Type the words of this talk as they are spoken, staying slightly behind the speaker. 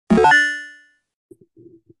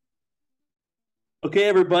Okay,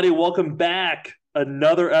 everybody, welcome back.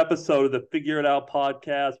 Another episode of the Figure It Out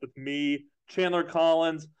podcast with me, Chandler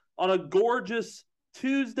Collins, on a gorgeous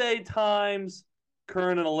Tuesday times.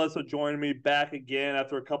 Kurran and Alyssa joining me back again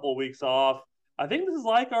after a couple of weeks off. I think this is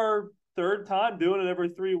like our third time doing it every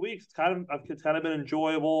 3 weeks. It's kind of been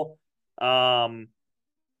enjoyable. Um,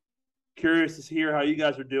 Curious to hear how you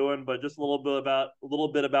guys are doing, but just a little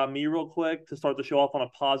bit about me real quick to start the show off on a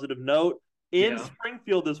positive note. In Yeah.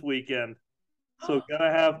 Springfield this weekend, so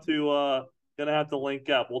gonna have to link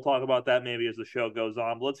up. We'll talk about that maybe as the show goes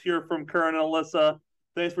on. But let's hear from Kurran and Alyssa.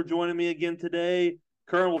 Thanks for joining me again today.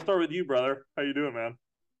 Kurran, we'll start with you, brother. How you doing, man?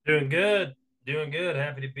 Doing good. Doing good.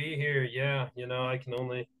 Happy to be here. Yeah, I can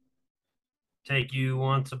only take you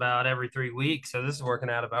once about every 3 weeks, so this is working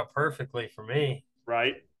out about perfectly for me.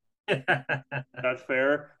 Right? That's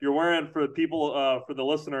fair. You're wearing for the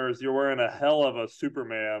listeners, you're wearing a hell of a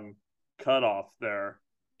Superman cutoff there.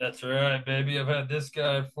 That's right, baby. I've had this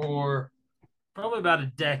guy for probably about a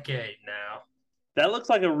decade now. That looks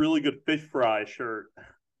like a really good fish fry shirt.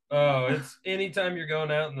 Oh, it's anytime you're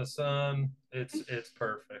going out in the sun, it's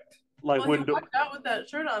perfect. Like Well, he when walked out with that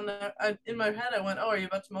shirt on. In my head, I went, "Oh, are you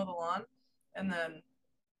about to mow the lawn?" And then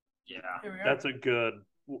Yeah. here we are. that's a good.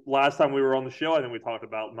 Last time we were on the show, I think we talked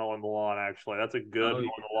about mowing the lawn. Actually, that's a good Oh, mowing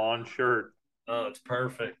yeah. the lawn shirt. Oh, it's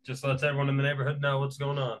perfect. Just lets everyone in the neighborhood know what's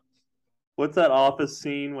going on. What's that office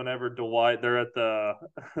scene whenever Dwight they're at the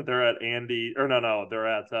they're at Andy or no they're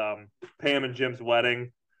at Pam and Jim's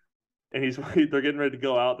wedding and they're getting ready to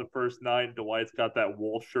go out the first night and Dwight's got that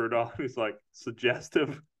wool shirt on. He's like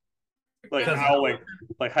suggestive, like Because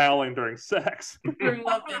howling during sex. During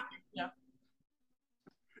love making. Yeah.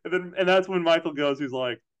 And that's when Michael goes, he's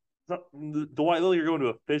like, Dwight, look, you're going to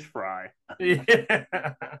a fish fry. yeah.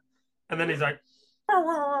 And then he's like,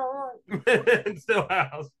 and still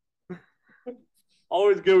house.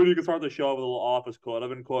 Always good when you can start the show with a little office quote. I've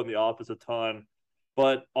been quoting The Office a ton.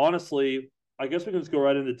 But honestly, I guess we can just go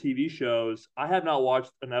right into TV shows. I have not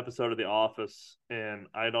watched an episode of The Office in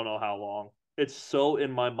I don't know how long. It's so in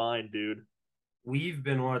my mind, dude. We've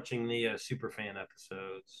been watching the Superfan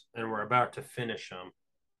episodes, and we're about to finish them.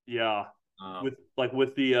 Yeah. Um,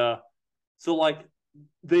 With the so like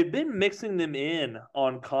they've been mixing them in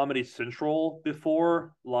on Comedy Central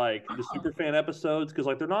before, like the Oh, Superfan episodes, because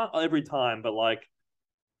like they're not every time, but like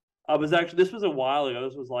I was actually this was a while ago.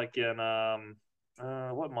 This was like in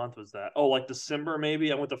what month was that? Oh, like December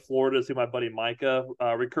maybe. I went to Florida to see my buddy Micah,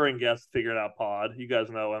 recurring guest, Figured Out Pod. You guys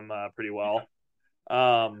know him pretty well.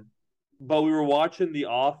 Um, but we were watching The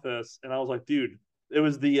Office, and I was like, dude, it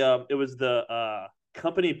was the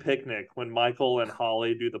company picnic when Michael and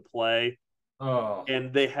Holly do the play, oh,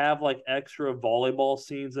 and they have like extra volleyball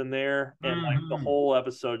scenes in there, and like the hmm whole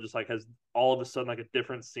episode just like has all of a sudden like a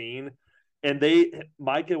different scene. And they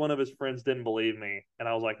Mike and one of his friends didn't believe me, and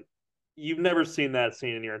I was like, "You've never seen that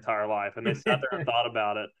scene in your entire life." And they sat there and thought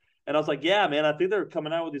about it, and I was like, "Yeah, man, I think they're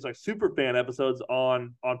coming out with these like super fan episodes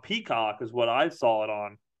on Peacock is what I saw it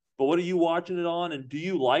on." But what are you watching it on, and do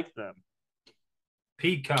you like them?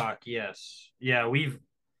 Peacock, yes, yeah. We've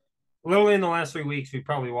literally in the last 3 weeks, we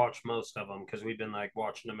probably watched most of them because we've been like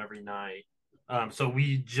watching them every night. So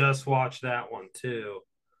we just watched that one too.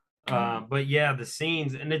 But yeah, the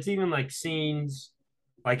scenes, and it's even like scenes,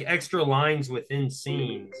 like extra lines within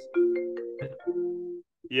scenes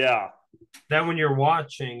Yeah, that when you're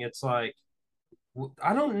watching, it's like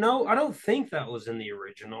I don't know. I don't think that was in the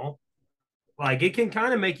original. Like it can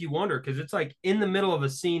kind of make you wonder because it's like in the middle of a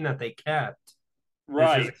scene that they kept.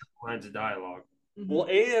 There's just right. lines of dialogue. Well,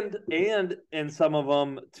 and in some of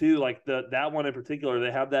them too, like the that one in particular,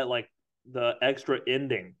 they have that like the extra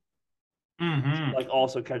ending Mm-hmm. like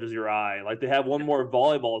also catches your eye. Like they have one more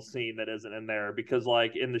volleyball scene that isn't in there because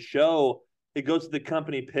like in the show it goes to the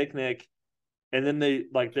company picnic and then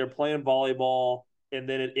they're playing volleyball and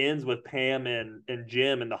then it ends with Pam and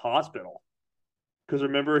Jim in the hospital. Because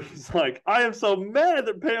remember he's like, I am so mad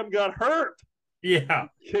that Pam got hurt. Yeah,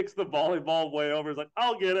 Kicks the volleyball way over. He's like,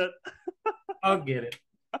 I'll get it. I'll get it.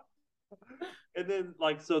 And then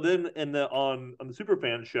like so then in the on the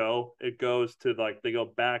Superfan show, it goes to like they go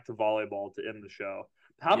back to volleyball to end the show.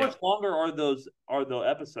 How Yeah. much longer are the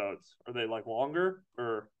episodes? Are they like longer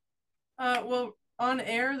or well, on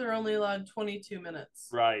air they're only allowed 22 minutes.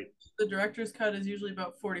 right? The director's cut is usually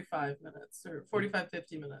about 45 minutes or 45,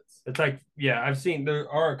 50 minutes. It's like, yeah, I've seen there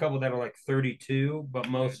are a couple that are like 32, but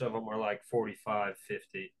most of them are like 45,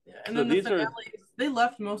 50. Yeah, and So then the these are finales, they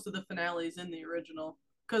left most of the finales in the original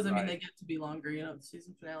because I mean right. they get to be longer, the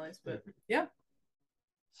season finales. But yeah,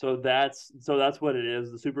 So that's what it is.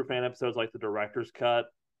 The Superfan episodes like the director's cut.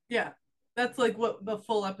 yeah, that's like what the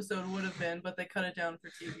full episode would have been, but they cut it down for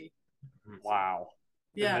TV. Wow.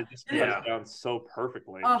 Yeah. And they just cut it down so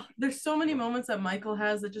perfectly. There's so many moments that Michael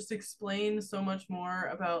has that just explain so much more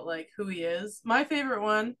about like who he is. My favorite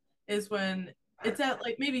one is when it's at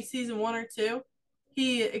like maybe season 1 or 2.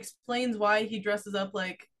 He explains why he dresses up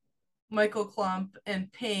like Michael Klump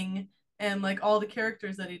and Ping and like all the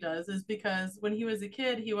characters that he does is because when he was a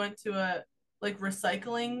kid, he went to a like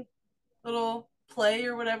recycling little play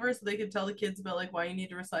or whatever so they could tell the kids about like why you need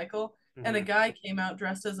to recycle. And a guy came out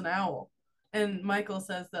dressed as an owl. And Michael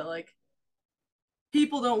says that like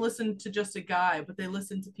people don't listen to just a guy, but they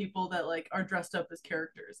listen to people that like are dressed up as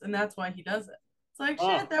characters. And that's why he does it. It's like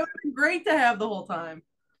shit, that would have been great to have the whole time.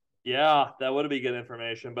 Yeah, that would be good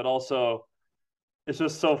information, but also it's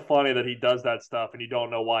just so funny that he does that stuff and you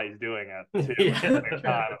don't know why he's doing it too. At the same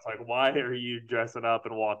time. It's like, why are you dressing up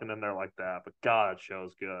and walking in there like that? But God, it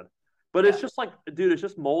show's good. But it's just like, dude, it's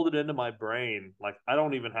just molded into my brain. Like, I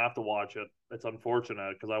don't even have to watch it. It's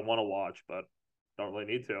unfortunate because I want to watch, but don't really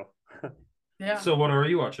need to. Yeah. So what are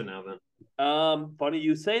you watching now then? Funny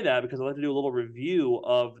you say that because I'd like to do a little review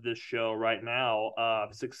of this show right now.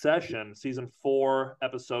 Succession, season 4,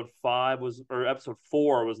 episode 4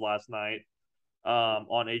 was last night.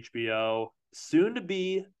 On HBO, soon to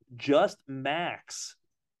be just Max,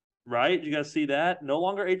 right? You guys see that? No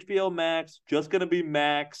longer HBO Max, just gonna be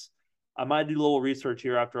Max. I might do a little research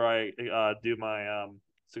here after I do my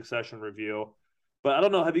Succession review, but I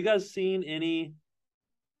don't know. Have you guys seen any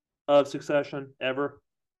of Succession ever?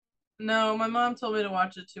 No, my mom told me to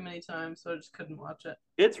watch it too many times, so I just couldn't watch it.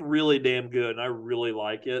 It's really damn good, and I really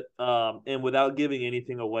like it. And without giving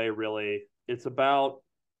anything away, really, it's about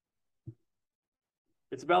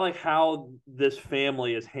like how this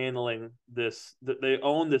family is handling this. They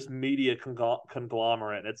own this media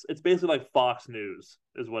conglomerate. It's basically like Fox News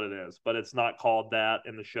is what it is, but it's not called that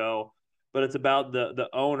in the show. But it's about the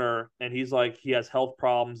owner, and he's like he has health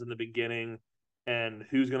problems in the beginning, and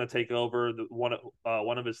who's going to take over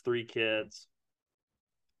one of his 3 kids.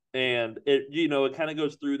 And it kind of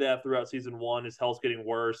goes through that throughout season 1. His health's getting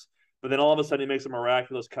worse, but then all of a sudden he makes a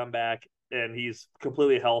miraculous comeback, and he's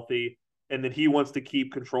completely healthy. And then he wants to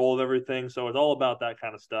keep control of everything. So it's all about that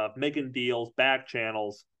kind of stuff, making deals, back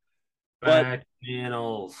channels. Back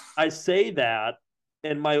channels. I say that,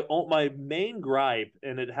 and my main gripe,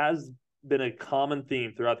 and it has been a common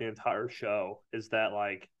theme throughout the entire show, is that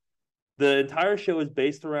like the entire show is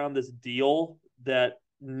based around this deal that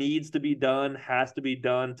needs to be done, has to be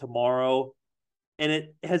done tomorrow, and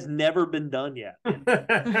it has never been done yet.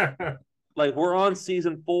 Like we're on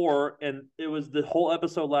season 4, and it was the whole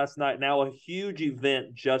episode last night. Now a huge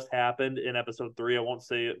event just happened in episode 3. I won't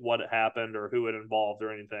say what happened or who it involved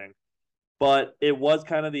or anything, but it was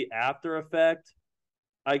kind of the after effect.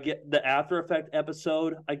 I get the after effect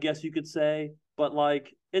episode, I guess you could say, but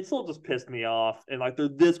like it still just pissed me off. And like they're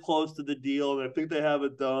this close to the deal, and I think they have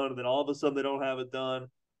it done, and then all of a sudden they don't have it done.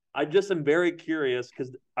 I just am very curious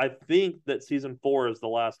because I think that season 4 is the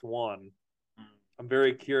last one. I'm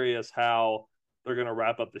very curious how they're going to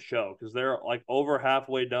wrap up the show because they're like over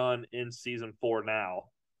halfway done in season 4 now.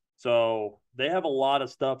 So they have a lot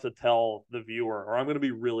of stuff to tell the viewer, or I'm going to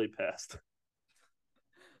be really pissed.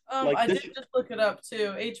 I did just look it up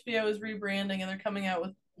too. HBO is rebranding and they're coming out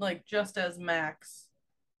with like just as Max,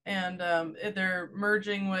 and they're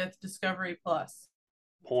merging with Discovery Plus.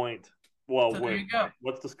 Point. Well, so wait, there you go.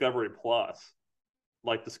 What's Discovery Plus?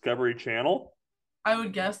 Like Discovery Channel? I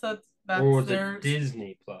would guess that's or was it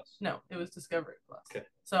Disney Plus? No, it was Discovery Plus. Okay.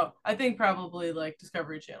 So I think probably like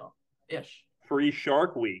Discovery Channel ish. Free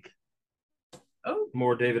Shark Week. Oh.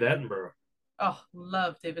 More David Attenborough. Oh,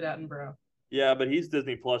 love David Attenborough. Yeah, but he's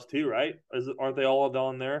Disney Plus too, right? Aren't they all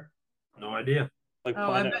on there? No idea. Like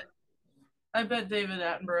I bet David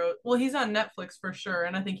Attenborough. Well, he's on Netflix for sure,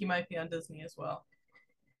 and I think he might be on Disney as well.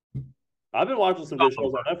 I've been watching some good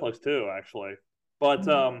shows on Netflix too, actually. But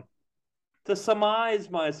to surmise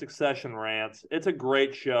my Succession rants, it's a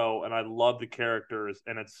great show, and I love the characters,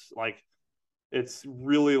 and it's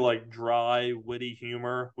really like dry, witty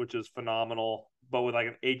humor, which is phenomenal, but with like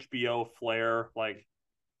an HBO flair. Like,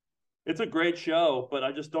 it's a great show, but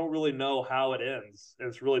I just don't really know how it ends, and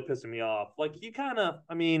it's really pissing me off. Like, you kind of,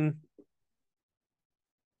 I mean,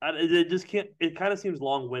 it just can't. It kind of seems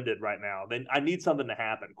long-winded right now. Then I need something to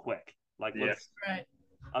happen quick. Like, right.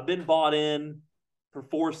 I've been bought in for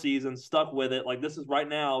 4 seasons, stuck with it. Like, this is right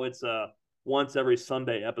now, it's a once every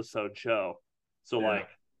Sunday episode show. So like,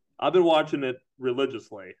 I've been watching it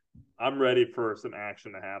religiously. I'm ready for some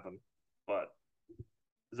action to happen. But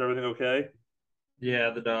is everything okay?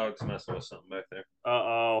 Yeah, the dog's messing with something back there.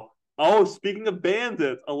 Uh-oh. Oh, speaking of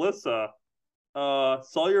bandits, Alyssa,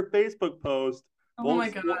 saw your Facebook post. Oh my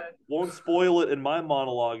God. Won't spoil it in my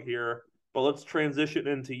monologue here. But let's transition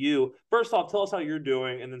into you. First off, tell us how you're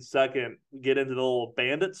doing, and then second, get into the little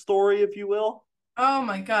bandit story, if you will. Oh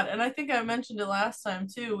my god! And I think I mentioned it last time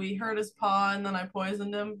too. We hurt his paw, and then I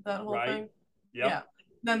poisoned him. That whole Right? thing. Yep. Yeah.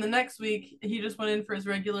 Then the next week, he just went in for his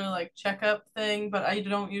regular like checkup thing, but I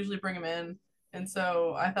don't usually bring him in. And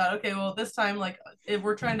so I thought, okay, well, this time, like, if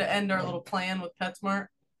we're trying to end our little plan with PetSmart,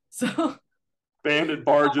 so Bandit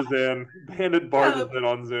barges in. Bandit barges yeah, in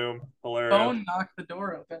on Zoom. Hilarious. Bone knocked the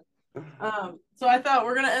door open. So I thought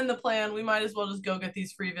we're gonna end the plan. We might as well just go get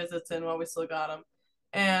these free visits in while we still got them.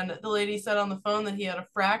 And the lady said on the phone that he had a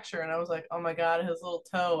fracture, and I was like, oh my god, his little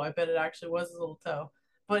toe. I bet it actually was his little toe,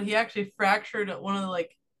 but he actually fractured one of the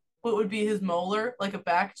like what would be his molar, like a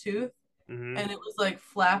back tooth, Mm-hmm. and it was like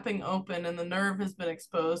flapping open, and the nerve has been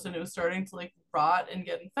exposed, and it was starting to like rot and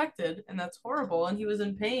get infected, and that's horrible. And he was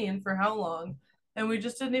in pain for how long, and we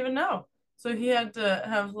just didn't even know. So he had to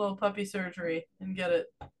have a little puppy surgery and get it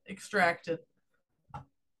extracted.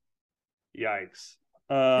 Yikes.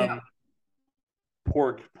 Yeah.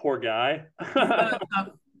 Poor guy.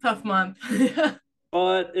 Tough month.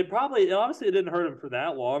 But it obviously it didn't hurt him for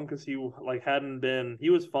that long because he like hadn't been. He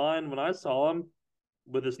was fine when I saw him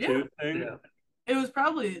with his tooth thing. Yeah. It was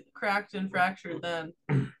probably cracked and fractured then,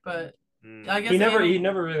 but I guess he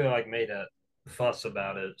never really like made a fuss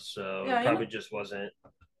about it, so Yeah, it probably just wasn't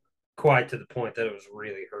quite to the point that it was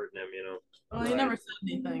really hurting him, you know. Well, he never said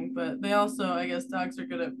anything, but they also, I guess, dogs are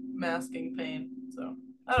good at masking pain. So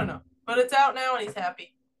I don't know, but it's out now and he's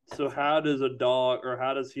happy. So how does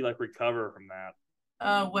how does he like recover from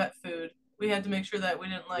that? Wet food. We had to make sure that we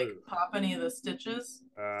didn't like Ooh. pop any of the stitches,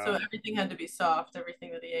 so everything had to be soft.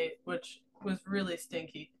 Everything that he ate, which was really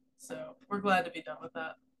stinky. So we're glad to be done with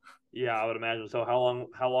that. Yeah, I would imagine. So how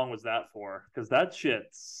long was that for? Because that shit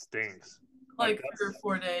stinks. Like 3 or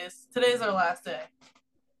 4 days. Today's our last day.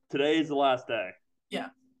 Today's the last day. Yeah.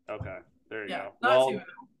 Okay. There you go. Not Well, too bad.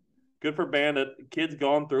 good for Bandit. Kid's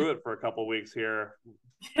gone through it for a couple weeks here.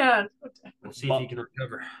 Yeah. We'll see if he can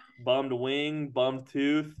recover. Bummed wing, bummed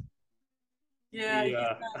tooth. Yeah, he's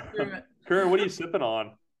not through it. Kurran, what are you sipping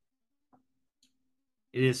on?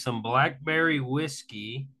 It is some blackberry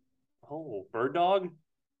whiskey Oh, bird dog?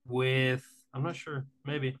 with, I'm not sure,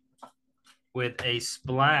 maybe, with a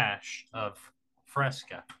splash of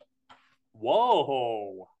Fresca.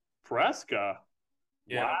 Whoa. Fresca.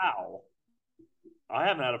 Yeah. Wow. I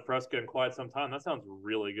haven't had a Fresca in quite some time. That sounds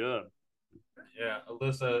really good. Yeah,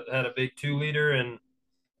 Alyssa had a big 2-liter, and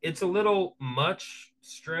it's a little much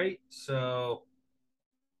straight, so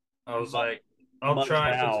I was like, I'll Much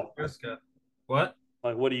try how? some Fresca. What?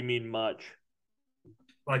 Like, what do you mean much?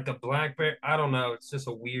 Like the blackberry? I don't know. It's just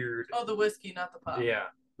a weird. Oh, the whiskey, not the pop. Yeah.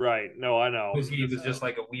 Right. No, I know. Whiskey was just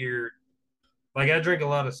like a weird. Like I drink a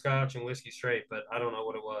lot of scotch and whiskey straight, but I don't know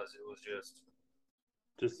what it was. It was just.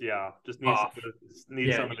 Just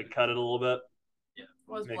needs something to cut it a little bit. Yeah, it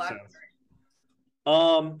was Makes blackberry.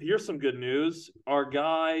 sense. Here's some good news. Our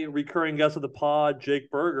guy, recurring guest of the pod,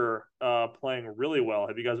 Jake Berger, playing really well.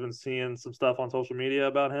 Have you guys been seeing some stuff on social media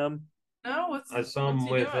about him? No, I saw him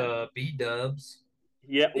with B-Dubs.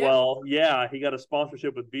 Yeah, well, yeah, he got a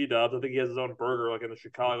sponsorship with B-Dubs. I think he has his own burger, like in the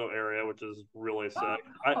Chicago area, which is really sick.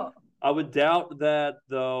 Oh, cool. I would doubt that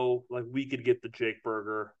though. Like we could get the Jake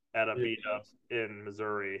Burger at a B-Dubs in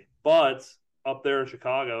Missouri, but up there in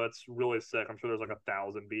Chicago, it's really sick. I'm sure there's like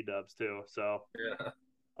 1,000 B-Dubs too. So Yeah.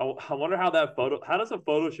 I wonder how does a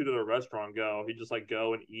photo shoot at a restaurant go? You just like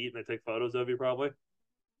go and eat, and they take photos of you probably.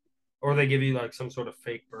 Or they give you like some sort of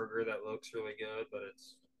fake burger that looks really good, but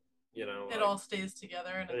it's, It like, all stays together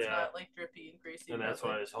and it's not like drippy and greasy. and that's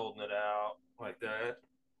why he's holding it out like that.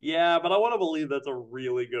 Yeah, but I want to believe that's a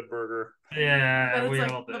really good burger. Yeah, But we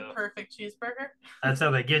it's all like do. the perfect cheeseburger. That's how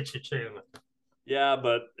they get you, too. Yeah,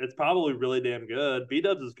 but it's probably really damn good.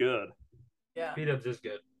 B-Dubs is good. Yeah. B-Dubs is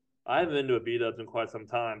good. I haven't been to a B-Dubs in quite some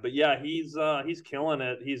time, but yeah, he's killing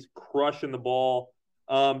it. He's crushing the ball.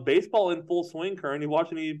 Baseball in full swing. Current. You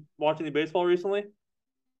watch any baseball recently?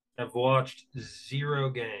 I've watched 0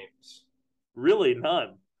 games. Really,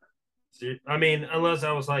 none. I mean, unless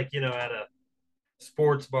I was like, at a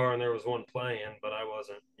sports bar and there was one playing, but I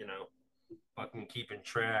wasn't, fucking keeping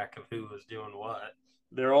track of who was doing what.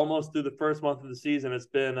 They're almost through the first month of the season. It's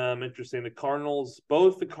been interesting. Both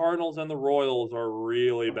the Cardinals and the Royals are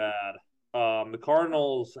really bad. The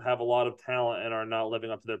Cardinals have a lot of talent and are not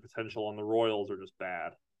living up to their potential, and the Royals are just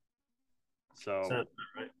bad. So,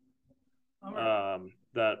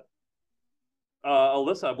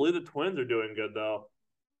 Alyssa, I believe the Twins are doing good though.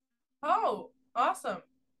 Oh, awesome.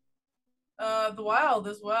 The Wild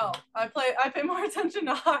as well. I pay more attention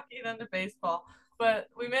to hockey than to baseball, but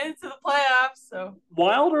we made it to the playoffs. So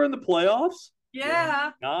Wild are in the playoffs?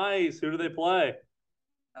 Yeah. Nice. Who do they play?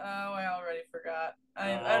 Oh, I already forgot.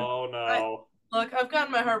 Oh no. Look, I've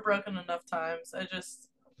gotten my heart broken enough times.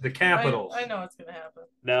 The Capitals. I know it's gonna happen.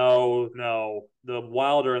 No. The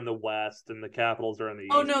Wild are in the West and the Capitals are in the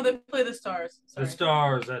East. Oh no, they play the Stars. Sorry. The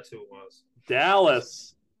Stars. That's who it was.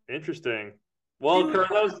 Dallas. Interesting. Well,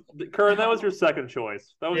 Curran, that was your second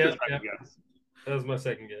choice. That was your second guess. That was my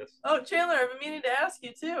second guess. Oh, Chandler, I've been meaning to ask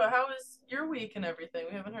you too. How was your week and everything?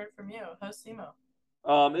 We haven't heard from you. How's SEMO?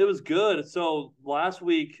 It was good. So last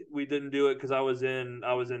week we didn't do it because I was in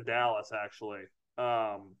Dallas actually.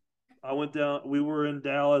 I went down. We were in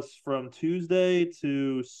Dallas from Tuesday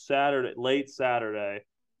to Saturday, late Saturday,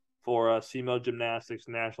 for SEMO Gymnastics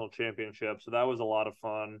National Championship. So that was a lot of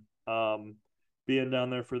fun. Being down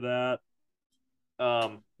there for that.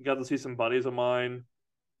 Got to see some buddies of mine.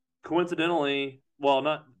 Coincidentally, well,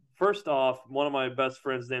 not first off, one of my best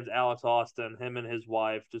friends named Alex Austin. Him and his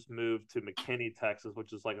wife just moved to McKinney, Texas,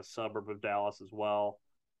 which is like a suburb of Dallas as well.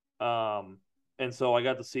 And so I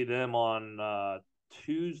got to see them on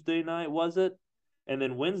Tuesday night, was it? And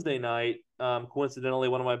then Wednesday night, coincidentally,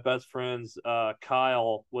 one of my best friends,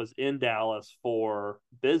 Kyle, was in Dallas for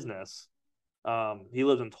business. He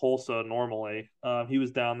lives in Tulsa normally. He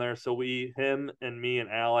was down there, so him and me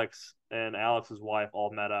and Alex's wife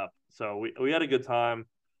all met up. So we had a good time.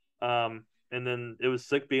 And then it was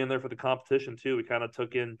sick being there for the competition too. We kind of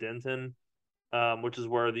took in Denton, which is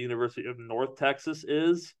where the University of North Texas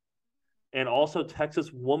is, and also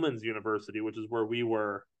Texas Women's University, which is where we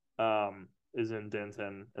were, is in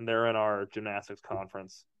Denton, and they're in our gymnastics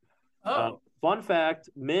conference. Oh. Fun fact: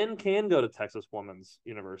 men can go to Texas Women's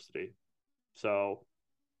University. So,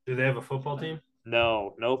 do they have a football team?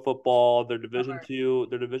 No football. They're Division II.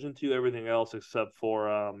 They're Division II. Everything else except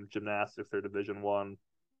for gymnastics. They're Division I.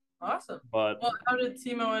 Awesome. But how did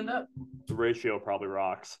SEMO end up? The ratio probably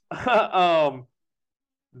rocks. The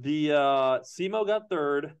SEMO got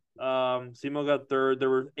third. SEMO got third. There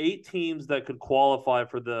were 8 teams that could qualify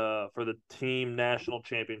for the team national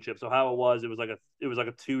championship. So how it was like a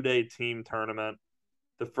 2-day team tournament.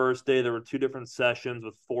 The first day there were 2 different sessions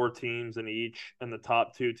with 4 teams in each, and the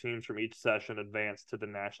top 2 teams from each session advanced to the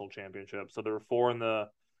national championship. So there were 4 in the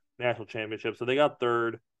national championship. So they got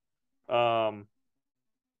third. There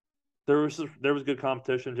was good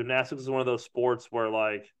competition. Gymnastics is one of those sports where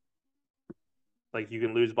like you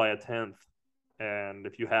can lose by a 10th, and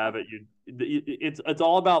if you have it, it's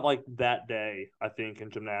all about like that day. I think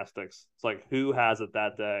in gymnastics, it's like who has it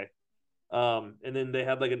that day. And then they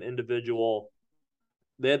had like an individual.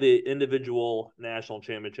 They had the individual national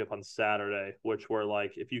championship on Saturday, which were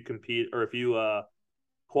like if you compete or if you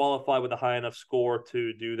qualify with a high enough score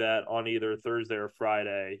to do that on either Thursday or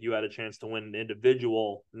Friday, you had a chance to win an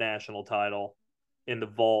individual national title in the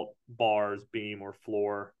vault, bars, beam, or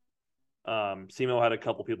floor. SEMO had a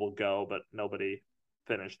couple people go, but nobody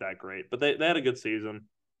finished that great. But they had a good season,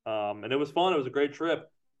 and it was fun. It was a great trip.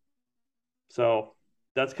 So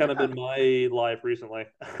that's kind of been my life recently.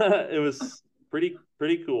 It was pretty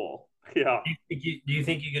cool. Yeah. Do you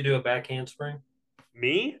think you could do a back handspring?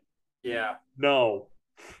 Me? Yeah. No.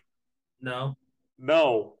 I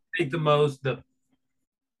think the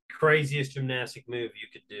craziest gymnastic move you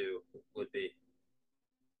could do would be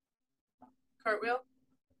cartwheel.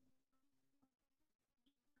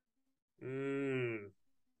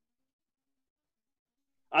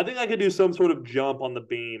 I think I could do some sort of jump on the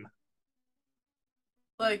beam.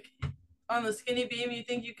 Like on the skinny beam, you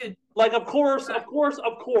think you could? Like, of course.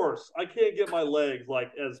 I can't get my legs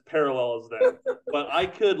like as parallel as that, but I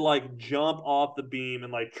could like jump off the beam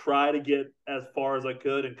and like try to get as far as I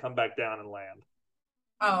could and come back down and land.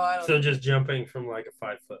 Oh, I don't. So just jumping from like a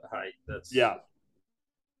 5-foot height. That's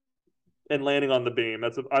and landing on the beam.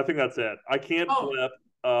 I think that's it. I can't flip.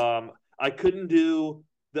 I couldn't do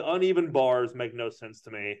the uneven bars. Make no sense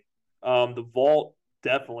to me. The vault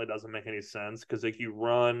definitely doesn't make any sense because like you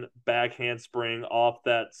run back handspring off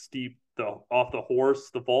that steep off the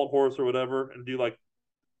horse, the vault horse or whatever, and do like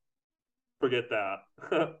forget that.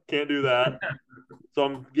 Can't do that. So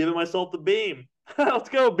I'm giving myself the beam. Let's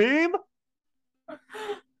go, beam.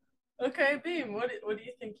 Okay, beam. What do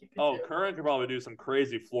you think you could do? Curran could probably do some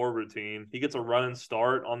crazy floor routine. He gets a run and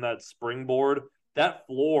start on that springboard. That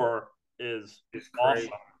floor is awesome.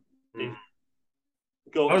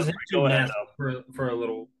 I was in gymnastics for a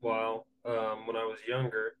little while when I was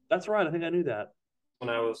younger. That's right. I think I knew that. When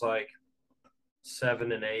I was like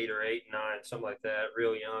 7 and 8 or 8 and 9, something like that,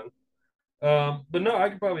 real young. But no, I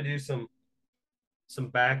could probably do some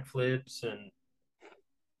backflips and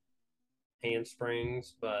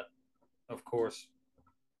handsprings, but of course,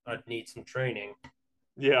 I'd need some training.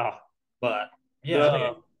 Yeah. But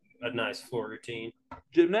yeah, I nice floor routine.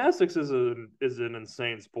 Gymnastics is an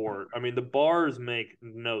insane sport. I mean, the bars make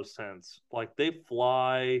no sense. Like they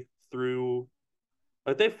fly through,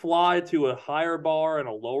 like they fly to a higher bar and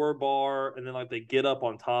a lower bar, and then like they get up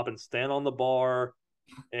on top and stand on the bar,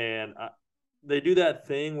 and they do that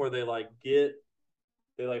thing where they like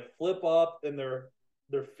flip up and their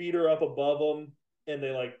feet are up above them, and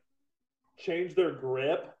they like change their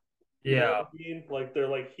grip. You know what I mean? Like they're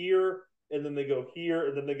like here, and then they go here,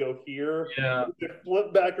 and then they go here. Yeah. They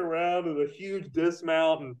flip back around with a huge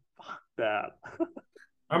dismount, and fuck that.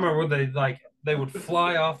 I remember when they would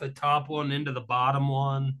fly off the top one into the bottom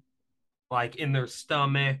one, like in their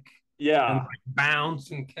stomach, and Yeah, like bounce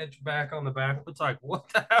and catch back on the back. It's like, what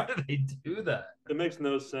the hell do they do that? it makes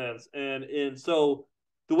no sense. And so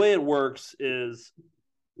the way it works is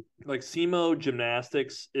like SEMO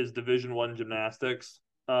gymnastics is Division I gymnastics,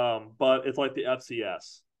 but it's like the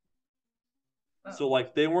FCS. So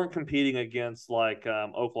like they weren't competing against like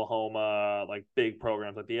Oklahoma, like big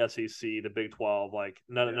programs like the SEC, the Big 12, like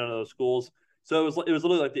none of those schools. So it was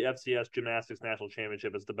literally like the FCS Gymnastics National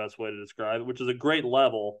Championship is the best way to describe it, which is a great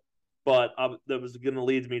level. But that was going to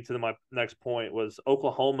lead me to my next point was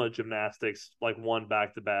Oklahoma gymnastics like won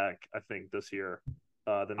back to back I think this year,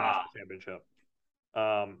 the national championship,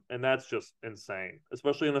 and that's just insane,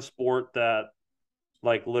 especially in a sport that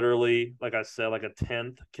like literally, like I said, like a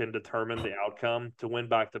tenth can determine the outcome. To win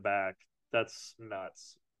back to back, that's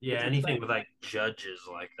nuts. Yeah, It's anything insane. with like judges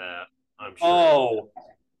like that, I'm sure. Oh,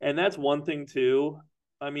 and that's one thing too.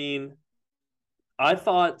 I mean, I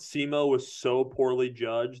thought SEMO was so poorly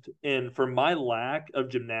judged, and for my lack of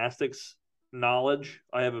gymnastics knowledge,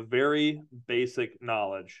 I have a very basic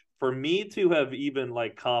knowledge. For me to have even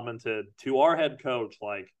like commented to our head coach,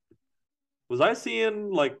 like, was I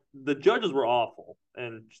seeing like the judges were awful?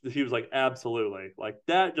 And she was like, absolutely. Like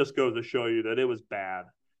that just goes to show you that it was bad.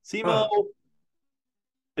 SEMO,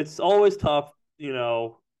 it's always tough, you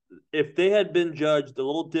know, if they had been judged a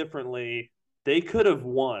little differently, they could have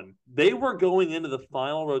won. They were going into the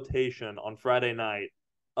final rotation on Friday night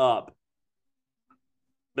up.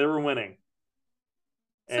 They were winning.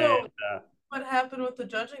 So, And what happened with the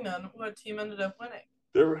judging then? What team ended up winning?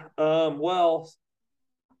 there well,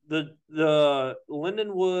 the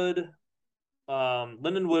Lindenwood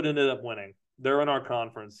ended up winning. They're in our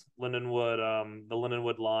conference. Lindenwood, the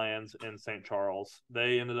Lindenwood Lions in St. Charles.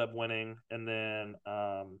 They ended up winning, and then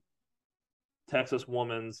Texas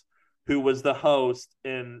Women's, who was the host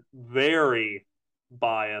and very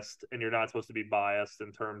biased, and you're not supposed to be biased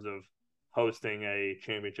in terms of hosting a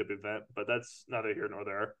championship event, but that's neither here nor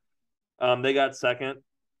there. They got second,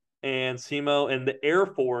 and SEMO and the Air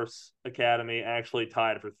Force Academy actually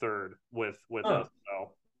tied for third with us.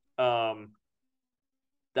 So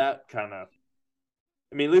that kind of,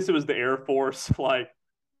 I mean, at least it was the Air Force, like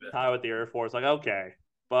tie with the Air Force, like okay,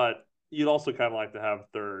 but you'd also kind of like to have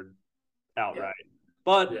third outright,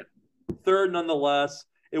 but third nonetheless.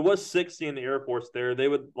 It was 60 in the Air Force there. They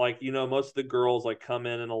would like, you know, most of the girls like come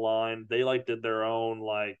in a line. They like did their own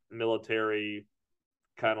like military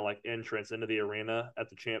kind of like entrance into the arena at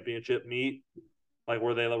the championship meet, like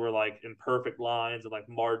where they were like in perfect lines and like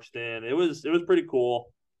marched in. It was pretty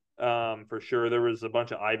cool, for sure. There was a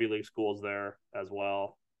bunch of Ivy League schools there as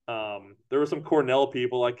well. There were some Cornell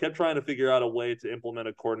people. I kept trying to figure out a way to implement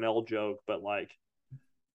a Cornell joke, but like,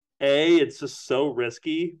 it's just so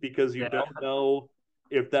risky because you don't know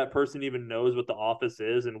if that person even knows what the office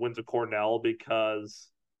is and wins a Cornell because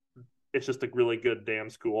it's just a really good damn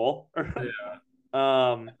school.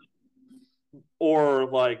 Or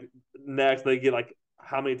like next they get like,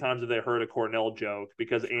 how many times have they heard a Cornell joke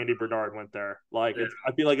because Andy Bernard went there? Like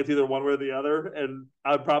I feel like it's either one way or the other, and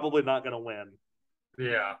I'm probably not going to win.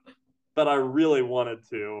 Yeah. But I really wanted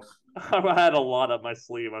to. I had a lot up my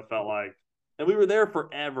sleeve, I felt like. And we were there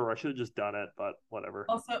forever. I should have just done it, but whatever.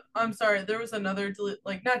 Also, I'm sorry, there was another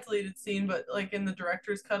not deleted scene, but like in the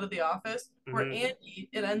director's cut of The Office, where Andy,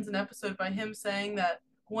 it ends an episode by him saying that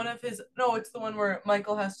it's the one where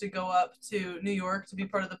Michael has to go up to New York to be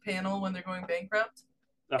part of the panel when they're going bankrupt.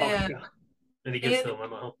 And he gets the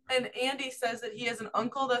limo. And Andy says that he has an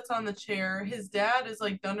uncle that's on the chair. His dad is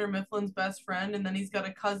like Dunder Mifflin's best friend, and then he's got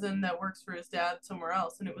a cousin that works for his dad somewhere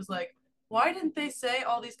else. And it was like, why didn't they say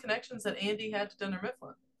all these connections that Andy had to Dunder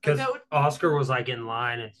Mifflin? Because Oscar was like in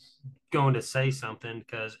line and going to say something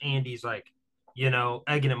because Andy's like, you know,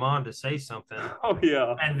 egging him on to say something. Oh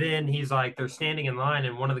yeah. And then he's like, they're standing in line,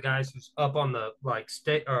 and one of the guys who's up on the like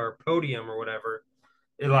or podium or whatever,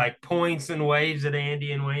 it like points and waves at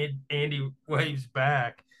Andy, and Andy waves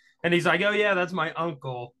back, and he's like, "Oh yeah, that's my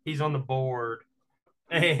uncle. He's on the board."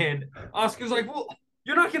 And Oscar's like, "Well,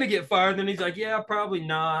 you're not going to get fired. Then he's like, yeah, probably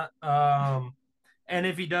not. And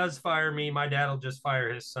if he does fire me, my dad will just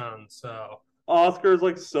fire his son. So Oscar's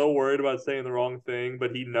like so worried about saying the wrong thing,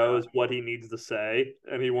 but he yeah, knows what he needs to say,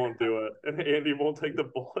 and he won't do it. And Andy won't take the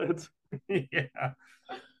bullet. yeah,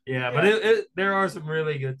 yeah. But there are some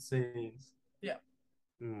really good scenes. Yeah.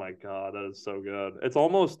 Oh my God, that is so good. It's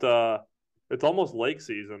almost lake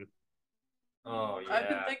season. Oh yeah. I've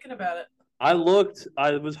been thinking about it. I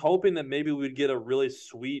was hoping that maybe we'd get a really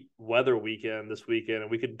sweet weather weekend this weekend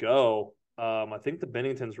and we could go. I think the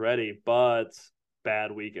Bennington's ready, but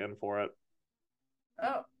bad weekend for it.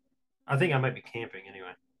 Oh. I think I might be camping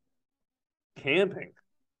anyway. Camping.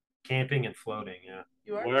 Camping and floating, yeah.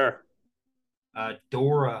 You are? Where?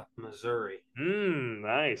 Dora, Missouri.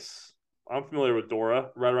 Nice. I'm familiar with Dora,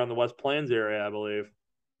 right around the West Plains area, I believe.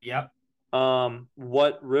 Yep.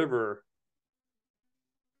 What river?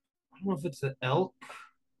 I don't know if it's the Elk.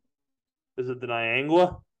 Is it the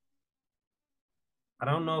Niangua? I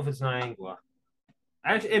don't know if it's Niangua.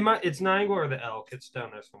 Actually, it's Niangua or the Elk. It's down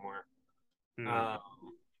there somewhere.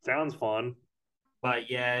 Sounds fun. But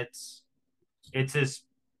yeah, it's this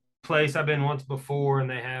place I've been once before, and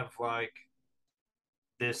they have like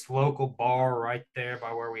this local bar right there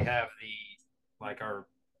by where we have our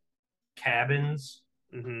cabins,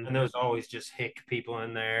 Mm-hmm. and there's always just hick people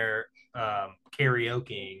in there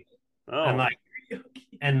karaokeing, and Oh,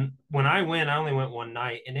 and when I went, I only went one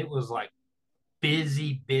night, and it was like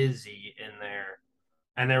busy in there,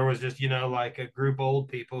 and there was just like a group of old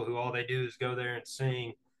people who all they do is go there and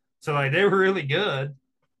sing, so like they were really good.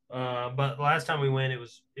 But last time we went,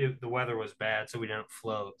 the weather was bad, so we didn't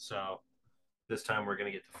float. So this time we're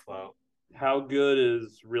gonna get to float. how good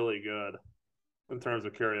is really good in terms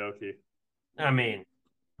of karaoke? I mean,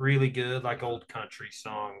 really good, like old country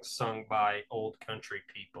songs sung by old country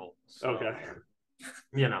people. So, Okay.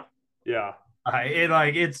 you know, Yeah. it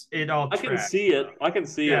all. I can tracks. see it. I can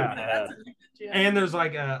see it in Yeah. my head. And there's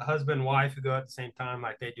like a husband and wife who go at the same time,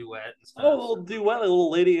 like they duet and stuff. Oh, a little duet, a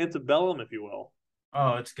little Lady Antebellum, if you will.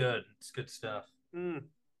 Oh, it's good. It's good stuff.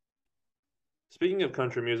 Speaking of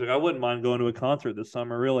country music, I wouldn't mind going to a concert this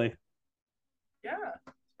summer, really. Yeah.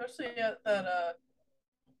 Especially at that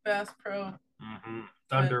Bass Pro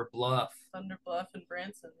Thunder Bluff. Thunder Bluff in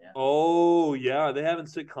Branson, yeah. Oh, yeah. They haven't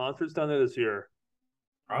sick concerts down there this year.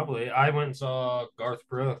 Probably. I went and saw Garth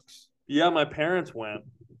Brooks. Yeah, my parents went.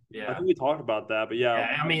 Yeah. I think we talked about that, but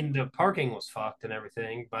yeah. I mean, the parking was fucked and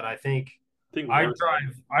everything, but I think I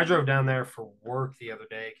drove down there for work the other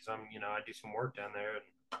day because I do some work down there,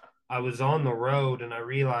 and I was on the road and I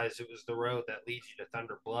realized it was the road that leads you to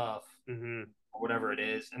Thunder Bluff or whatever it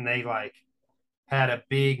is, and they like had a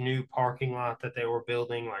big new parking lot that they were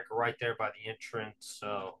building like right there by the entrance.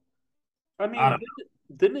 So I mean,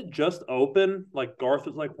 didn't it just open? Like Garth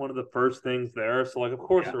was like one of the first things there, so like of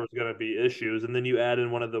course there was going to be issues, and then you add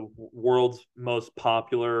in one of the world's most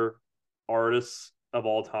popular artists of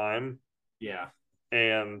all time. Yeah.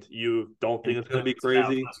 And you don't think it's going to be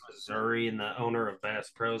crazy? Missouri, and the owner of Bass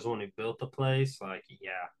Pro is the one who built the place. Like,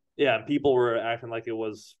 yeah. Yeah, people were acting like it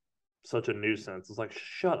was such a nuisance. It's like,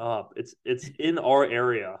 shut up. It's in our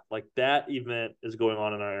area. Like that event is going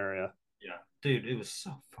on in our area. Yeah. Dude, it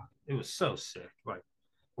was so sick. Like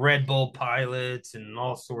Red Bull pilots and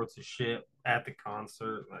all sorts of shit at the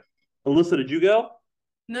concert. Like, Alyssa, did you go?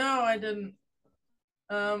 No, I didn't.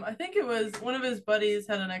 I think it was one of his buddies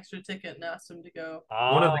had an extra ticket and asked him to go.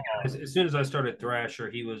 One of the guys, as soon as I started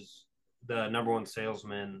Thrasher, he was the #1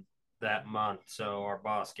 salesman that month. So our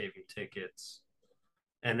boss gave him tickets.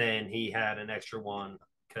 And then he had an extra one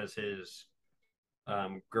because his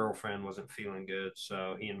girlfriend wasn't feeling good.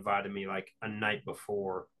 So he invited me like a night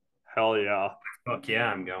before. Hell yeah. Fuck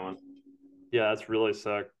yeah, I'm going. Yeah, that's really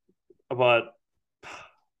sick. But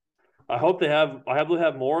I hope they have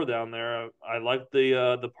more down there. I like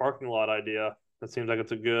the parking lot idea. That seems like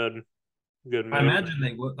it's a good move. I imagine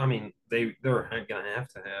they would. I mean, they're gonna have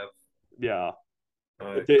to have. Yeah.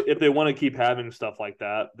 If they want to keep having stuff like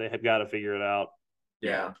that, they have got to figure it out.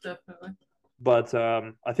 Yeah, definitely. But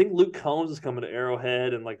I think Luke Combs is coming to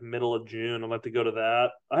Arrowhead in like middle of June. I'd like to go to that.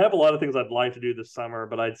 I have a lot of things I'd like to do this summer,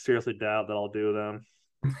 but I seriously doubt that I'll do them.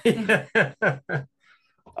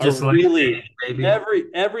 Just really,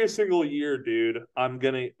 every single year, dude.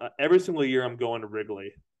 Every single year I'm going to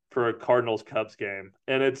Wrigley for a Cardinals Cubs game,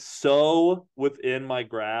 and it's so within my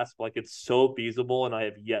grasp, like it's so feasible, and I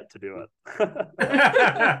have yet to do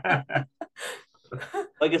it.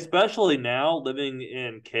 Like especially now living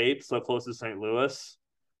in Cape, so close to St. Louis,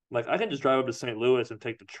 like I can just drive up to St. Louis and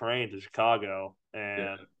take the train to Chicago,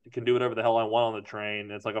 and you can do whatever the hell I want on the train.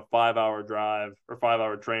 It's like a 5-hour drive or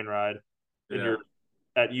 5-hour train ride, and you're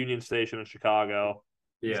at Union Station in Chicago.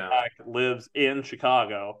 Yeah. Zach lives in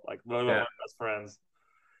Chicago. Like, one of my Yeah. best friends.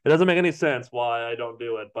 It doesn't make any sense why I don't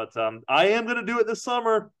do it, but I am going to do it this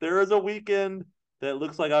summer. There is a weekend that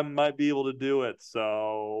looks like I might be able to do it.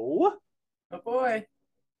 So, Oh boy.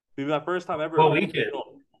 it'll be my first time ever. What weekend?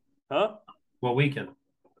 Huh? What weekend?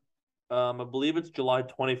 I believe it's July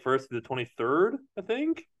 21st to the 23rd, I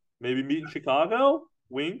think. Maybe meet in Chicago.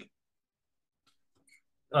 Wink.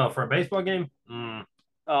 Oh, for a baseball game?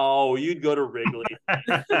 Oh, you'd go to Wrigley.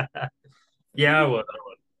 Yeah, I would.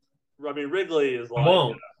 I mean, Wrigley is I like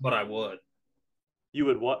won't, but I would. you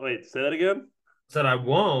would what? Wait, say that again. Said I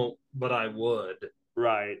won't, but I would.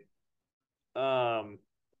 Right.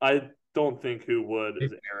 I don't think who would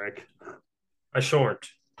is Eric. I short.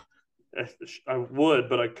 I would,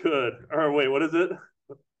 but I could. Or wait, what is it?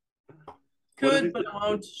 Could, but I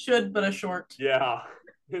won't. Should, but I short. Yeah.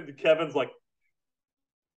 And Kevin's like,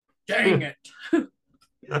 dang it.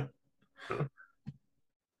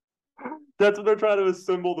 That's what they're trying to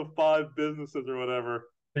assemble the 5 businesses or whatever.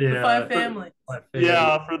 Yeah. The 5 families.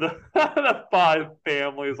 Yeah, for the the 5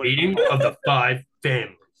 families. Like, meeting of the 5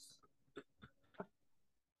 families.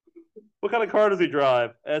 what kind of car does he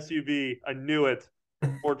drive? SUV. I knew it.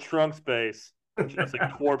 Or trunk space. Just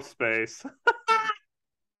like corpse space.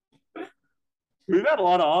 We've had a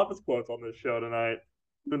lot of office quotes on this show tonight.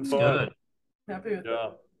 It's been fun. Good. Happy with Yeah.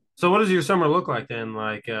 it. So what does your summer look like then,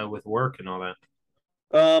 like with work and all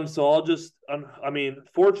that? So I'll just, I mean,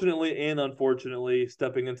 fortunately and unfortunately,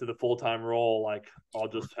 stepping into the full-time role, like I'll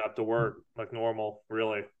just have to work like normal,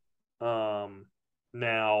 really.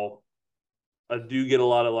 Now I do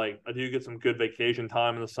get some good vacation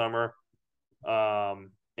time in the summer.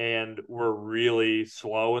 And we're really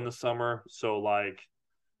slow in the summer. So like,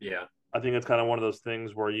 Yeah. I think it's kind of one of those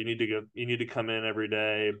things where you need to come in every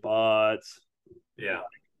day, but Yeah.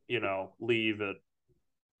 leave at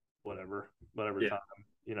whatever Yeah.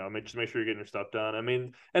 time. Just make sure you're getting your stuff done. I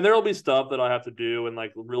mean, and there'll be stuff that I have to do, and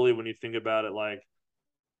like really, when you think about it, like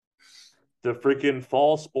the freaking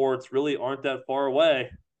fall sports really aren't that far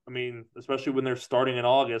away. I mean, especially when they're starting in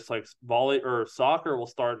August, like volley or soccer will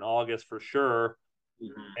start in August for sure,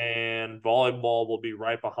 and volleyball will be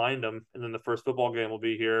right behind them, and then the first football game will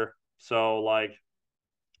be here. So like,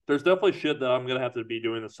 there's definitely shit that I'm gonna have to be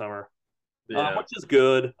doing this summer, Yeah. which is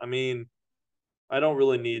good. I mean, I don't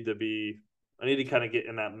really need to be. I need to kind of get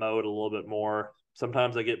in that mode a little bit more.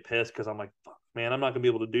 Sometimes I get pissed because I'm like, fuck, man, I'm not gonna be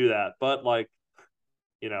able to do that. But like,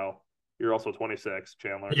 you're also 26,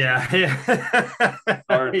 Chandler. Yeah.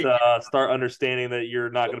 Yeah. Start understanding that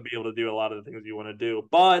you're not gonna be able to do a lot of the things you want to do.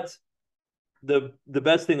 But the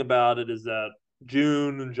best thing about it is that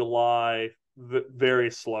June and July,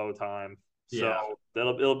 very slow time. So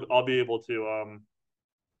I'll be able to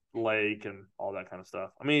lake and all that kind of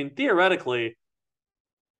stuff. I mean, theoretically,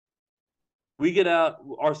 we get out.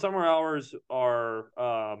 Our summer hours are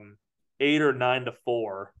 8 or 9 to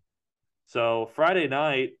 4. So Friday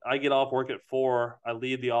night, I get off work at 4. I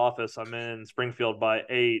leave the office. I'm in Springfield by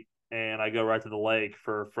 8, and I go right to the lake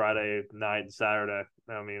for Friday night and Saturday.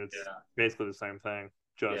 I mean, it's basically the same thing,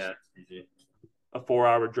 just easy. a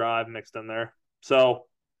 4-hour drive mixed in there. So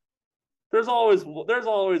there's always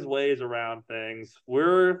ways around things.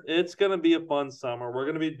 It's gonna be a fun summer. We're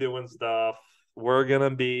gonna be doing stuff. We're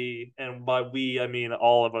gonna be, and by we I mean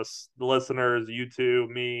all of us, the listeners, you two,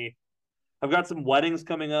 me. I've got some weddings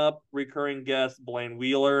coming up. Recurring guest Blaine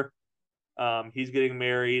Wheeler. He's getting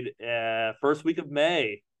married first week of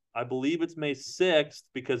May. I believe it's May 6th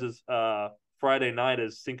because his Friday night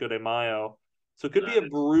is Cinco de Mayo. So it could be a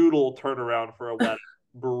brutal turnaround for a wedding.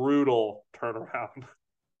 Brutal turnaround.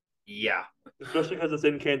 Yeah. Especially because it's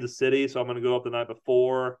in Kansas City, so I'm going to go up the night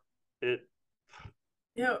before.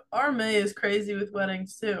 Yeah, our May is crazy with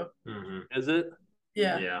weddings too. Mm-hmm. Is it?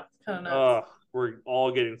 Yeah. Yeah. Kind of nuts. We're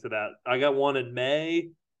all getting to that. I got one in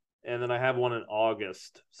May, and then I have one in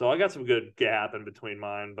August. So I got some good gap in between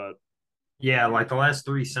mine, but yeah, like the last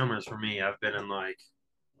 3 summers for me, I've been in like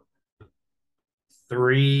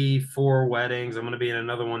 3-4 weddings. I'm going to be in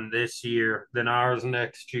another one this year, then ours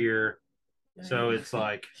next year. So it's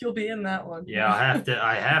like you'll be in that one. Yeah,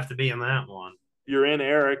 I have to be in that one. You're in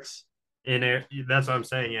Eric's. That's what I'm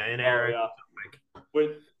saying. Yeah, in Eric. Yeah.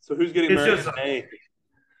 Wait, so who's getting married in May?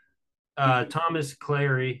 Thomas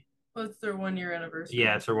Clary. Well, it's their 1-year anniversary.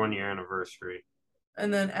 Yeah, it's their 1-year anniversary.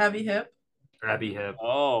 And then Abby Hip.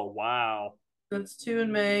 Oh, wow. That's 2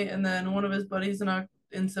 in May, and then one of his buddies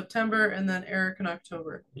in September, and then Eric in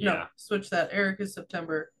October. Yeah. No, switch that. Eric is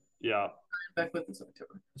September. Yeah. Beckwith is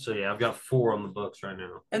October. So yeah, I've got 4 on the books right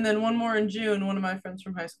now. And then one more in June, one of my friends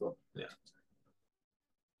from high school. Yeah.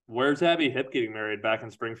 Where's Abby Hip getting married? Back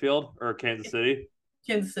in Springfield or Kansas City?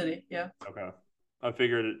 Kansas City, yeah. Okay. I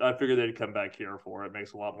figured they'd come back here for it. It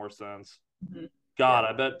makes a lot more sense. Mhm. God,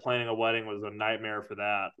 I bet planning a wedding was a nightmare for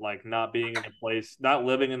that. Like not being in the place, not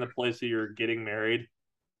living in the place that you're getting married.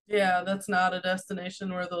 Yeah, that's not a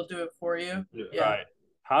destination where they'll do it for you. Yeah. Right.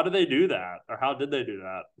 How do they do that? Or how did they do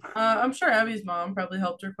that? I'm sure Abby's mom probably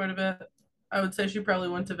helped her quite a bit. I would say she probably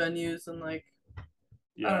went to venues and like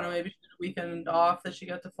I don't know, maybe she did a weekend off that she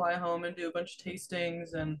got to fly home and do a bunch of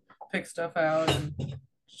tastings and pick stuff out and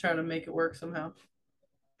just try to make it work somehow.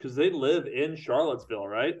 Because they live in Charlottesville,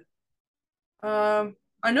 right?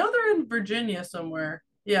 I know they're in Virginia somewhere.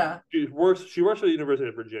 Yeah. She works at the University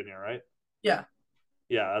of Virginia, right? Yeah.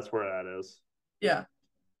 Yeah, that's where that is. Yeah.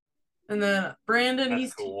 And then Brandon, That's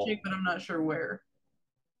he's cool. teaching, but I'm not sure where.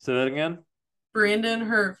 Say that again? Brandon,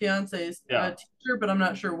 her fiance, is Yeah. a teacher, but I'm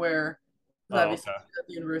not sure where. Oh, Obviously okay. at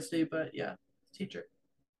the university, but yeah, teacher.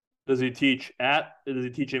 Does he teach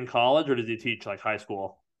in college or does he teach like high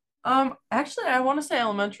school? Actually, I want to say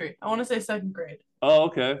elementary. I want to say second grade. Oh,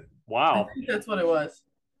 okay. I Wow. think that's what it was.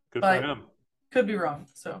 Good But for him. could be wrong,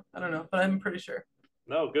 so I don't know, but I'm pretty sure.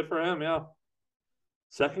 No, good for him, yeah.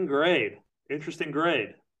 Second grade. Interesting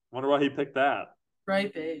grade. Wonder why he picked that.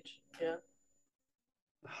 Ripe age. Yeah.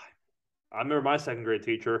 I remember my second grade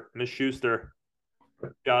teacher, Miss Schuster.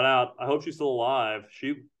 Got out. I hope she's still alive.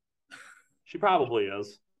 She probably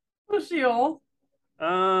is. Was she old?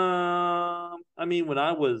 I mean, when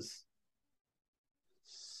I was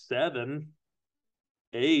 7,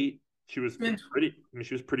 8, she was pretty. I mean,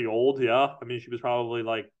 she was pretty old. Yeah. I mean, she was probably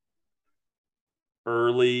like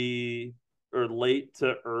early or late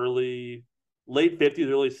 50s, early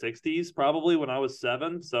 60s, probably when I was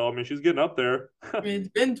 7. So I mean, she's getting up there. I mean, it's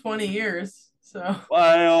been 20 years, so.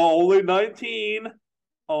 Well, only 19.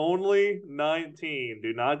 Only 19.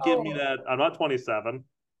 Do not give me that. I'm not 27.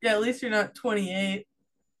 Yeah, at least you're not 28.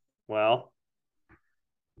 Well,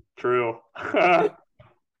 true.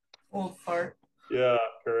 Old fart. Yeah,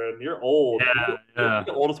 Kurran, you're old. Yeah. You're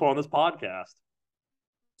the oldest one on this podcast.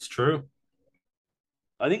 It's true.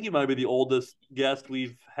 I think you might be the oldest guest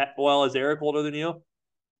we've had. Well, is Eric older than you?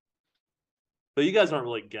 But you guys aren't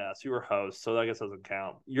really guests. You were hosts, so I guess doesn't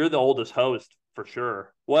count. You're the oldest host for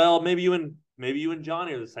sure. Well, maybe you and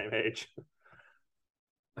Johnny are the same age.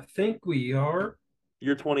 I think we are.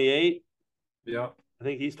 You're 28. Yeah. I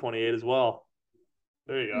think he's 28 as well.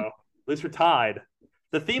 There you go. At least we're tied.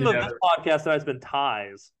 The theme of this podcast tonight has been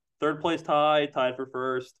ties. Third place tie, tied for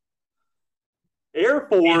first. Air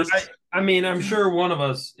Force. I mean, I'm sure one of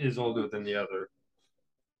us is older than the other.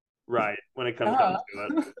 Right, when it comes down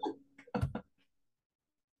to it.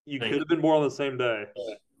 You could have been born on the same day.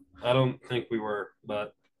 I don't think we were,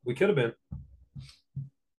 but we could have been.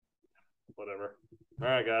 Whatever. All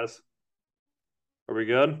right, guys. Are we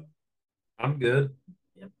good? I'm good.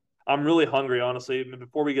 Yep. I'm really hungry, honestly.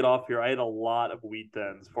 Before we get off here, I ate a lot of wheat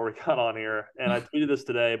thins before we got on here. And I tweeted this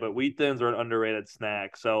today, but wheat thins are an underrated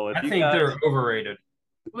snack. So if I think they're overrated.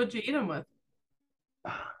 What'd you eat them with?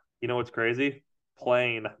 You know what's crazy?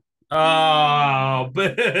 Plain. Oh,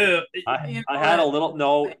 but I had a little.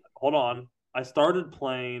 No, hold on. I started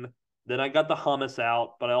plain. Then I got the hummus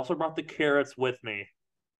out, but I also brought the carrots with me.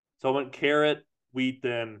 So I went carrot, wheat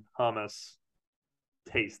thin, hummus.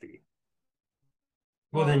 Tasty.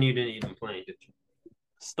 well, then you didn't eat them plain, did you?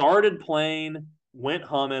 Started plain, went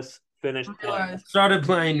hummus, finished plain. Started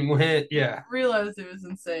plain, went, yeah. Realized it was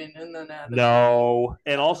insane and then added. No.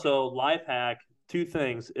 And also, life hack, 2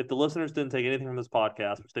 things. If the listeners didn't take anything from this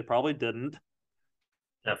podcast, which they probably didn't.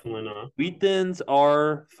 Definitely not. Wheat thins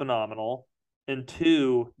are phenomenal. And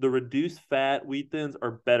 2, the reduced fat wheat thins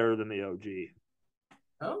are better than the OG.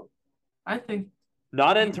 Oh, I think.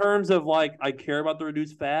 Not in terms of like I care about the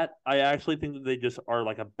reduced fat. I actually think that they just are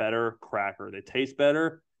like a better cracker. They taste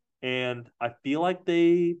better, and I feel like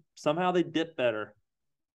they dip better.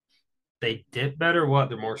 They dip better? What?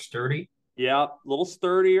 They're more sturdy? Yeah, a little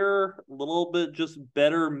sturdier, a little bit just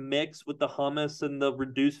better mix with the hummus and the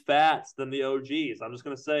reduced fats than the OGs. I'm just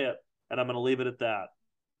gonna say it, and I'm gonna leave it at that.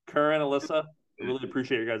 Kurran, Alyssa, I really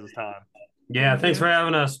appreciate your guys' time. Yeah, thanks for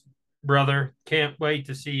having us, brother. Can't wait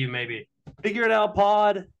to see you maybe. Figure It Out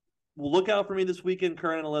pod. Well, look out for me this weekend.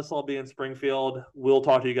 Kurran and Alyssa will be in Springfield. We'll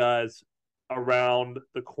talk to you guys around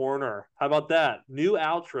the corner. How about that? New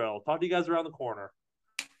outro. Talk to you guys around the corner.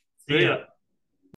 See ya.